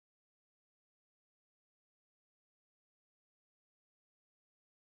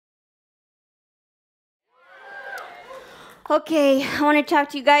Okay, I want to talk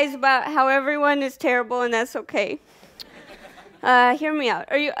to you guys about how everyone is terrible and that's okay. Hear me out.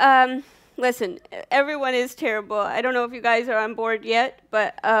 Listen, everyone is terrible. I don't know if you guys are on board yet,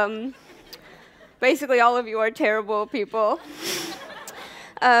 but basically all of you are terrible people.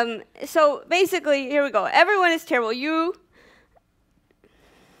 So basically, here we go. Everyone is terrible. You,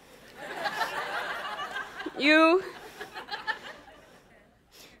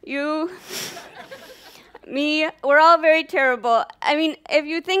 me, we're all very terrible. I mean, if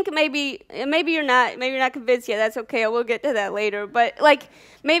you think maybe you're not convinced yet, that's okay. I will get to that later. But like,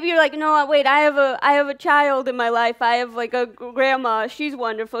 maybe you're like, no, wait, I have a child in my life. I have like a grandma. She's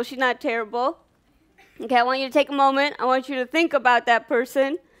wonderful. She's not terrible. Okay, I want you to take a moment. I want you to think about that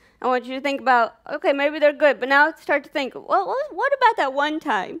person. I want you to think about, okay, maybe they're good. But now start to think, well, what about that one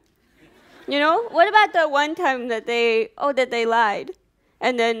time? You know, what about that one time that they lied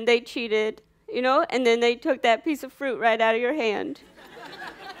and then they cheated? You know, and then they took that piece of fruit right out of your hand.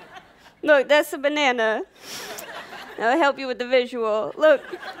 Look, that's a banana. That'll help you with the visual. Look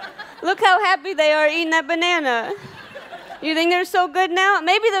how happy they are eating that banana. You think they're so good now?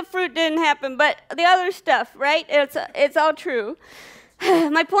 Maybe the fruit didn't happen, but the other stuff, right? It's all true.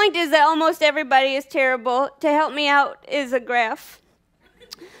 My point is that almost everybody is terrible. To help me out is a graph.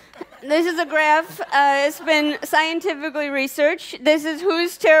 This is a graph. It's been scientifically researched. This is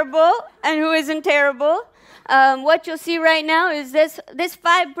who's terrible and who isn't terrible. What you'll see right now is this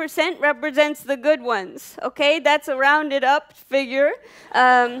 5% represents the good ones, okay? That's a rounded up figure.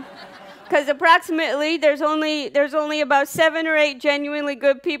 Because approximately there's only about 7 or 8 genuinely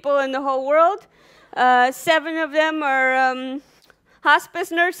good people in the whole world. 7 of them are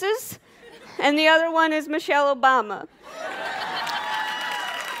hospice nurses, and the other one is Michelle Obama.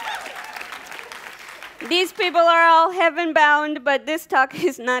 These people are all heaven-bound, but this talk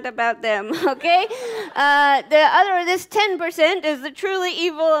is not about them, okay? This 10% is the truly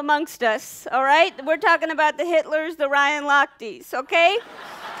evil amongst us, all right? We're talking about the Hitlers, the Ryan Locktys, okay?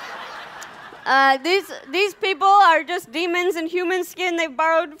 These people are just demons in human skin they've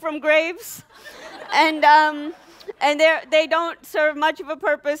borrowed from graves, and they don't serve much of a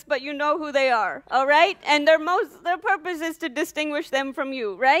purpose, but you know who they are, all right? And their purpose is to distinguish them from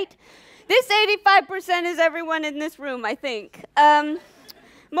you, right? This 85% is everyone in this room, I think.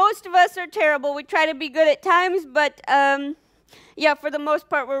 Most of us are terrible. We try to be good at times, but yeah, for the most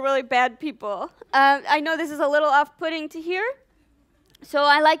part, we're really bad people. I know this is a little off-putting to hear, so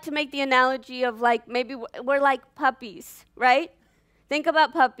I like to make the analogy of like maybe we're like puppies, right? Think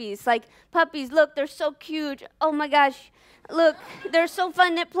about puppies. Like puppies, look, they're so cute. Oh my gosh. Look, they're so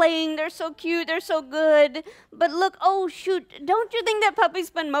fun at playing, they're so cute, they're so good. But look, oh shoot, don't you think that puppies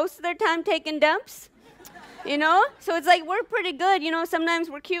spend most of their time taking dumps? You know? So it's like we're pretty good, you know, sometimes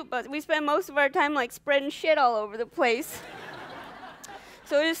we're cute, but we spend most of our time like spreading shit all over the place.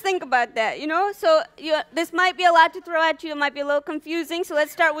 So just think about that, you know? So this might be a lot to throw at you, it might be a little confusing, so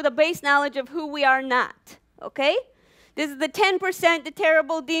let's start with a base knowledge of who we are not, okay? This is the 10%, the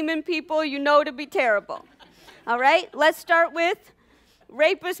terrible demon people you know to be terrible. All right, let's start with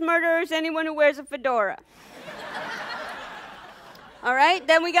rapists, murderers, anyone who wears a fedora. All right,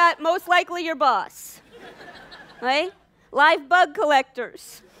 then we got most likely your boss. Right? Live bug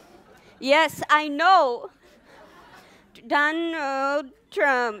collectors. Yes, I know. Donald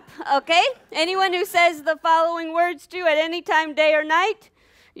Trump. Okay? Anyone who says the following words to you at any time, day or night,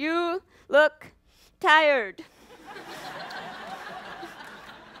 you look tired.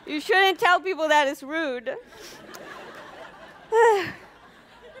 You shouldn't tell people that, it's rude.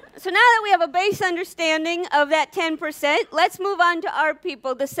 So now that we have a base understanding of that 10%, let's move on to our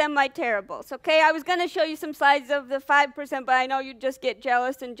people, the semi-terribles, okay? I was going to show you some slides of the 5%, but I know you'd just get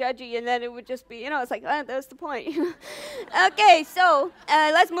jealous and judgy, and then it would just be, you know, it's like, oh, that's the point. Okay, so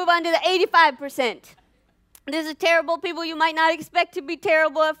let's move on to the 85%. This is terrible people you might not expect to be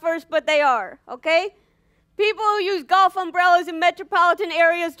terrible at first, but they are, okay? People who use golf umbrellas in metropolitan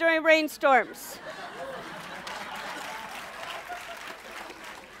areas during rainstorms.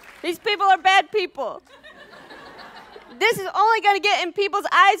 These people are bad people. This is only going to get in people's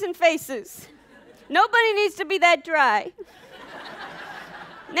eyes and faces. Nobody needs to be that dry.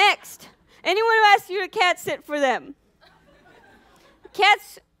 Next, anyone who asks you to cat sit for them.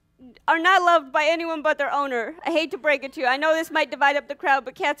 Cats are not loved by anyone but their owner. I hate to break it to you. I know this might divide up the crowd,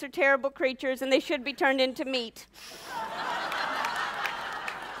 but cats are terrible creatures and they should be turned into meat.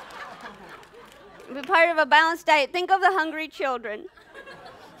 Be part of a balanced diet. Think of the hungry children.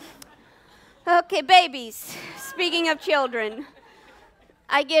 Okay, babies. Speaking of children,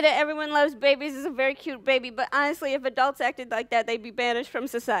 I get it. Everyone loves babies. It's a very cute baby. But honestly, if adults acted like that, they'd be banished from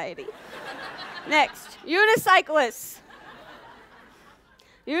society. Next, unicyclists.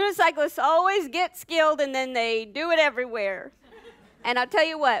 Unicyclists always get skilled and then they do it everywhere. And I'll tell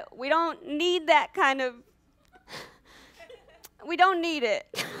you what, we don't need that kind of, we don't need it,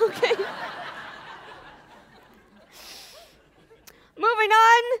 okay? Moving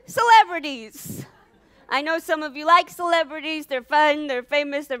on, celebrities. I know some of you like celebrities. They're fun, they're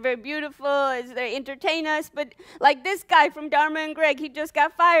famous, they're very beautiful, they entertain us. But like this guy from Dharma and Greg, he just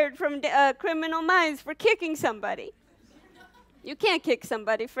got fired from Criminal Minds for kicking somebody. You can't kick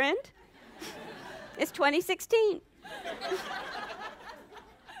somebody, friend. It's 2016.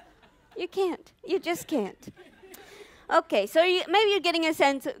 You can't. You just can't. Okay, so maybe you're getting a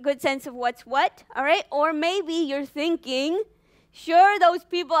good sense of what's what, all right? Or maybe you're thinking, sure, those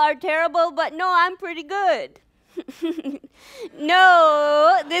people are terrible, but no, I'm pretty good.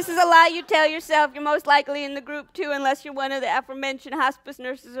 No, this is a lie you tell yourself. You're most likely in the group too, unless you're one of the aforementioned hospice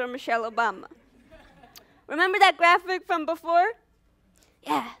nurses or Michelle Obama. Remember that graphic from before?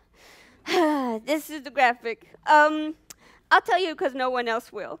 Yeah. This is the graphic. I'll tell you because no one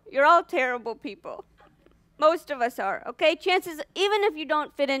else will. You're all terrible people. Most of us are, okay? Chances, even if you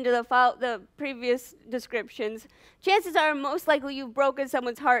don't fit into the previous descriptions, chances are most likely you've broken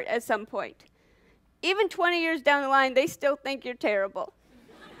someone's heart at some point. Even 20 years down the line, they still think you're terrible.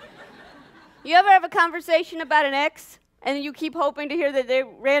 You ever have a conversation about an ex, and you keep hoping to hear that they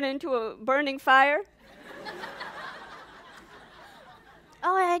ran into a burning fire?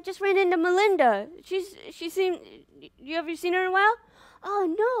 Oh, I just ran into Melinda. She seemed, have you seen her in a while?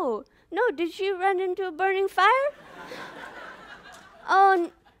 Oh, no, did she run into a burning fire?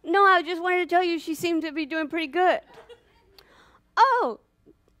 Oh, no, I just wanted to tell you she seemed to be doing pretty good. Oh,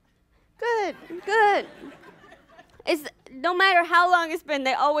 good. No matter how long it's been,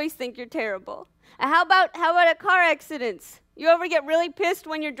 they always think you're terrible. And how about a car accidents? You ever get really pissed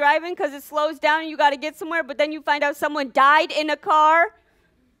when you're driving because it slows down and you got to get somewhere, but then you find out someone died in a car?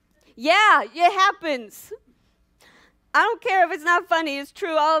 Yeah, it happens. I don't care if it's not funny. It's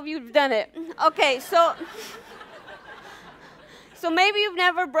true. All of you have done it. Okay, so maybe you've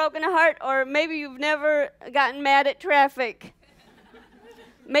never broken a heart, or maybe you've never gotten mad at traffic.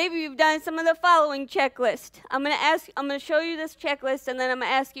 Maybe you've done some of the following checklist. I'm going to show you this checklist, and then I'm going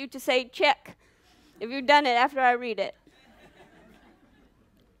to ask you to say check if you've done it after I read it.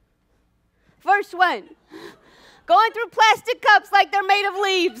 First one, going through plastic cups like they're made of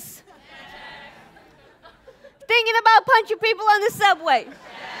leaves. Thinking about punching people on the subway.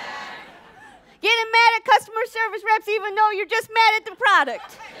 Getting mad at customer service reps even though you're just mad at the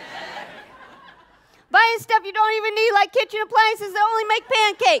product. Buying stuff you don't even need, like kitchen appliances that only make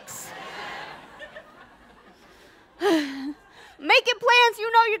pancakes. Making plans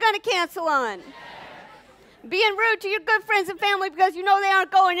you know you're going to cancel on. Being rude to your good friends and family because you know they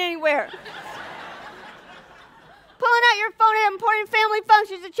aren't going anywhere. Pulling out your phone at important family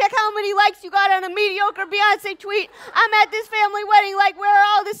functions to check how many likes you got on a mediocre Beyonce tweet. I'm at this family wedding, like, where are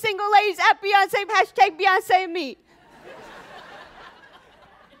all the single ladies at Beyonce, hashtag Beyonce and me.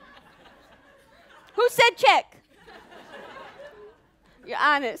 Who said check? You're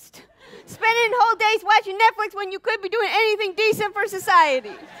honest. Spending whole days watching Netflix when you could be doing anything decent for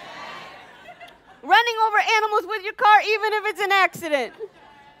society. Running over animals with your car even if it's an accident.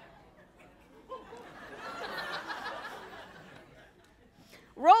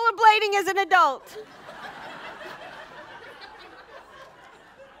 Rollerblading as an adult.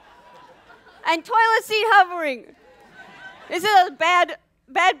 And toilet seat hovering. This is a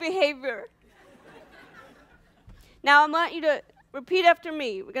bad behavior. Now I want you to repeat after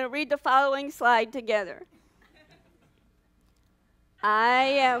me. We're going to read the following slide together. I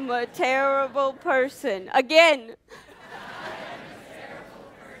am a terrible person. Again. I am a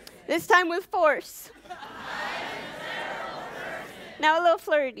terrible person. This time with force. Now a little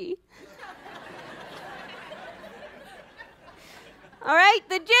flirty. All right,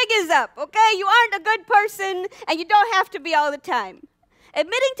 the jig is up, okay? You aren't a good person, and you don't have to be all the time.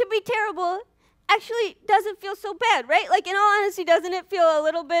 Admitting to be terrible actually doesn't feel so bad, right? Like, in all honesty, doesn't it feel a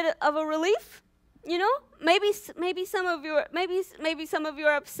little bit of a relief? You know, maybe some of you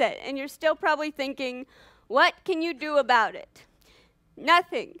are upset, and you're still probably thinking, what can you do about it?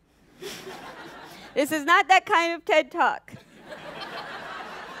 Nothing. This is not that kind of TED Talk.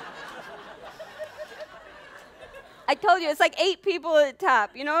 I told you, it's like 8 people at the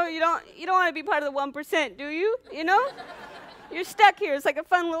top. You know, you don't want to be part of the 1%, do you? You know? You're stuck here. It's like a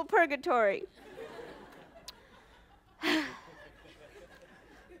fun little purgatory.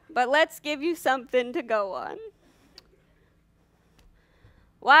 But let's give you something to go on.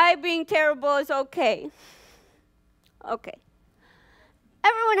 Why being terrible is okay. Okay.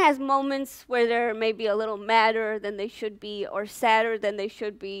 everyone has moments where they're maybe a little madder than they should be, or sadder than they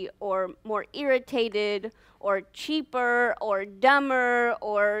should be, or more irritated, or cheaper, or dumber,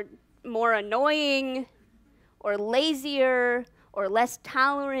 or more annoying, or lazier, or less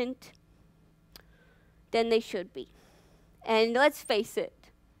tolerant than they should be. And let's face it,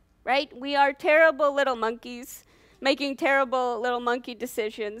 right? We are terrible little monkeys making terrible little monkey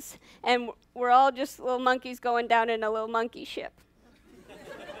decisions, and we're all just little monkeys going down in a little monkey ship.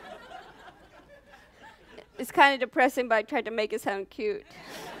 It's kind of depressing, but I tried to make it sound cute.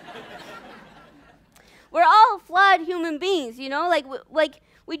 We're all flawed human beings, you know? Like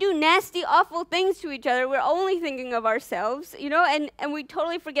we do nasty, awful things to each other. We're only thinking of ourselves, you know? And we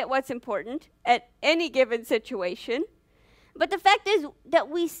totally forget what's important at any given situation. But the fact is that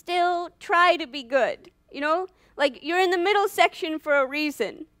we still try to be good, you know? Like, you're in the middle section for a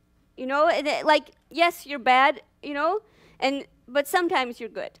reason, you know? And yes, you're bad, you know? But sometimes you're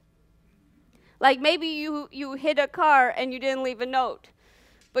good. Like, maybe you hit a car and you didn't leave a note,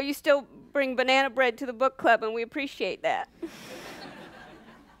 but you still bring banana bread to the book club, and we appreciate that.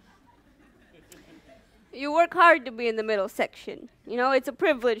 You work hard to be in the middle section. You know, it's a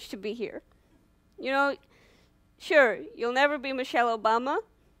privilege to be here. You know, sure, you'll never be Michelle Obama,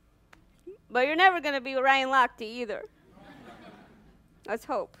 but you're never going to be Ryan Lochte either. Let's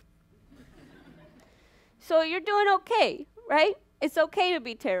hope. So you're doing okay, right? It's okay to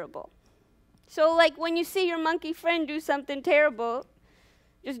be terrible. So, like, when you see your monkey friend do something terrible,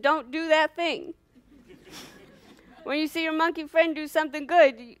 just don't do that thing. When you see your monkey friend do something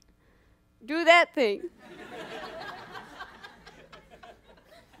good, do that thing.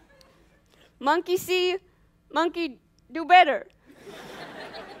 Monkey see, monkey do better.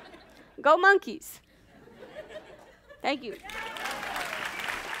 Go monkeys. Thank you.